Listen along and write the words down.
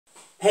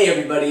Hey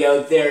everybody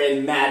out there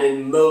in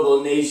Madden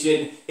Mobile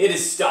Nation, it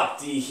is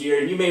Stopde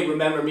here, and you may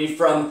remember me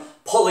from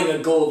pulling a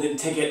golden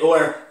ticket,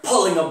 or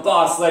pulling a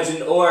boss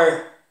legend,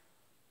 or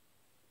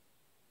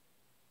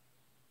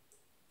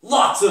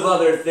lots of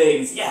other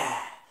things,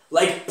 yeah,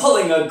 like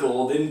pulling a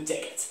golden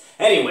ticket.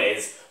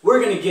 Anyways, we're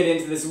going to get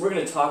into this, and we're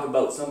going to talk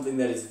about something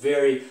that is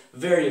very,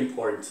 very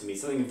important to me,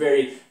 something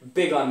very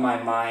big on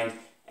my mind,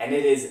 and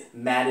it is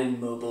Madden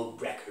Mobile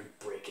record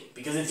breaking.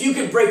 Because if you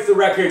can break the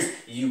records,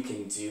 you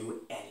can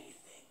do anything.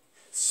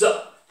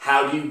 So,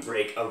 how do you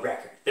break a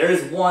record? There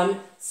is one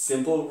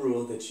simple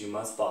rule that you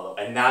must follow,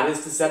 and that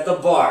is to set the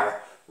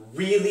bar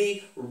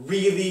really,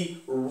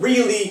 really,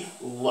 really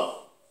low.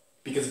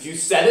 Because if you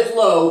set it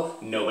low,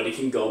 nobody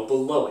can go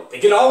below it. They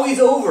can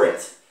always over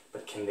it,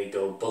 but can they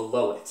go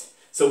below it?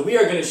 So we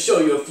are going to show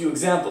you a few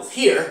examples.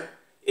 Here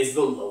is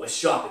the lowest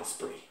shopping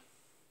spree.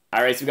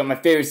 Alright, so we got my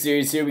favorite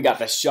series here. We got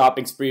the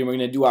shopping spree, and we're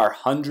going to do our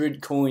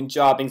 100 coin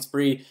shopping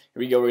spree. Here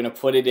we go, we're going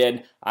to put it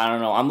in. I don't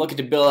know, I'm looking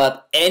to build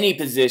up any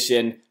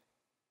position.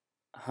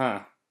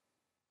 Alright,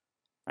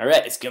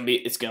 it's gonna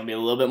be a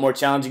little bit more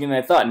challenging than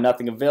I thought.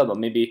 Nothing available.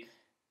 Maybe,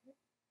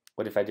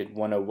 what if I did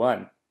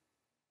 101?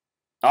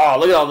 Oh,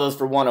 look at all those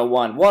for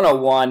 101.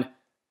 101.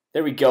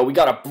 There we go. We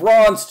got a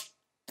bronze.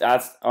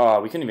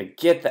 We couldn't even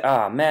get that.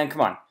 Oh, man,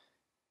 come on.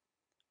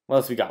 What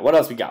else we got? What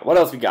else we got? What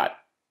else we got?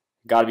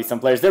 Gotta be some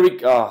players. There we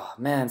go. Oh,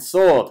 man,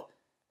 sold.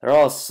 They're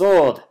all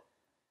sold.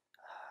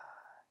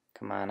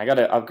 Come on, I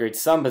gotta upgrade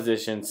some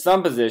position,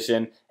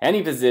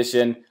 any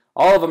position.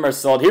 All of them are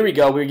sold. Here we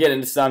go. We're getting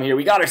into some here.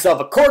 We got ourselves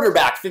a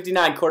quarterback,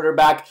 59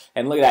 quarterback,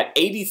 and look at that,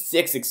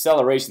 86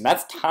 acceleration.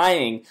 That's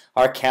tying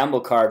our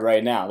Campbell card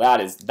right now. That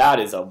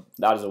is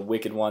a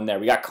wicked one there.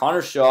 We got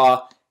Connor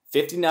Shaw,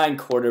 59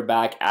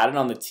 quarterback, added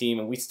on the team,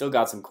 and we still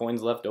got some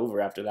coins left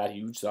over after that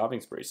huge shopping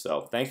spree.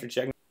 So thanks for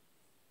checking.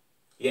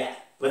 Yeah,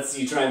 let's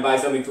see you try and buy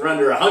something for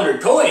under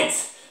 100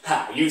 coins.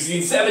 Ha, you've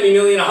seen 70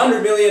 million,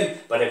 100 million,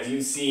 but have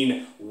you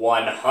seen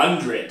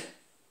 100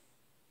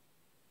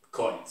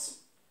 coins?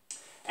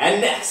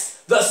 And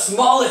next, the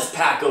smallest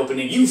pack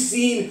opening. You've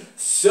seen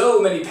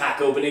so many pack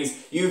openings.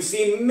 You've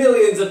seen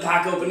millions of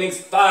pack openings,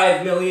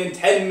 5 million,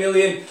 10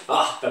 million.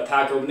 Ah, the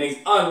pack openings,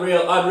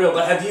 unreal, unreal.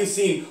 But have you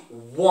seen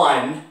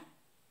one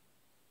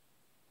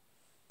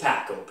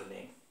pack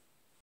opening?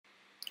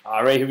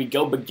 Alright, here we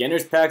go.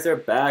 Beginners packs are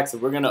back, so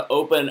we're going to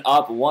open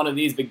up one of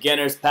these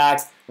beginners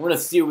packs. We're going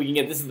to see what we can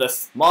get. This is the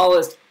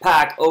smallest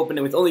pack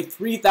opening with only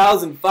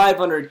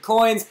 3,500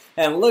 coins,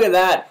 and look at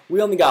that.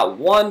 We only got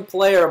one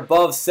player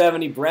above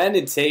 70,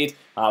 Brandon Tate.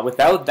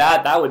 Without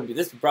that,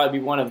 this would probably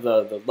be one of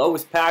the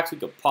lowest packs we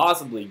could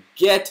possibly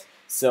get,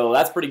 so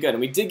that's pretty good. And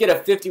we did get a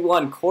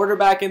 51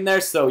 quarterback in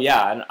there, so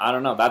yeah, I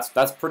don't know.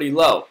 That's pretty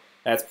low.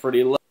 That's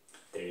pretty low.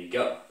 There you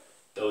go.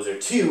 Those are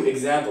two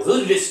examples.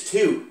 Those are just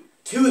two.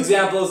 Two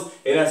examples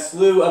in a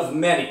slew of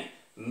many,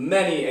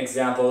 many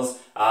examples.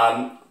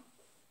 I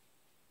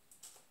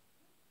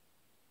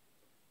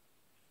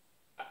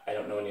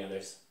don't know any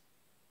others.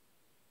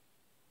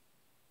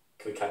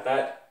 Can we cut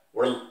that?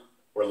 We're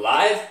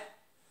live?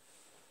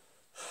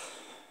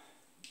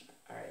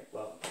 Alright,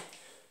 well.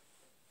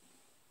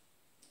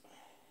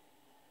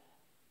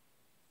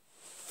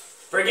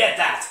 Forget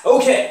that.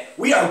 Okay,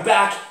 we are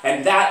back,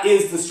 and that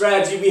is the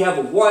strategy. We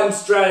have one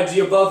strategy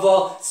above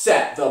all: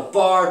 set the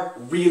bar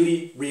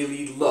really,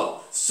 really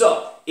low.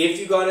 So, if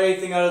you got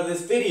anything out of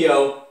this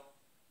video,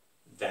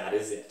 that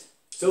is it.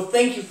 So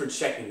thank you for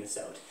checking this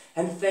out,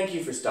 and thank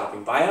you for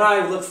stopping by, and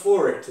I look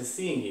forward to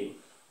seeing you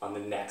on the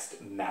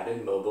next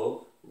Madden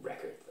Mobile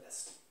record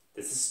list.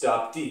 This is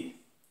Stopde,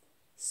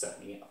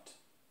 signing out.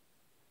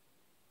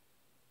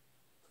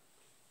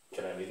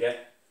 Can I leave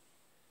yet?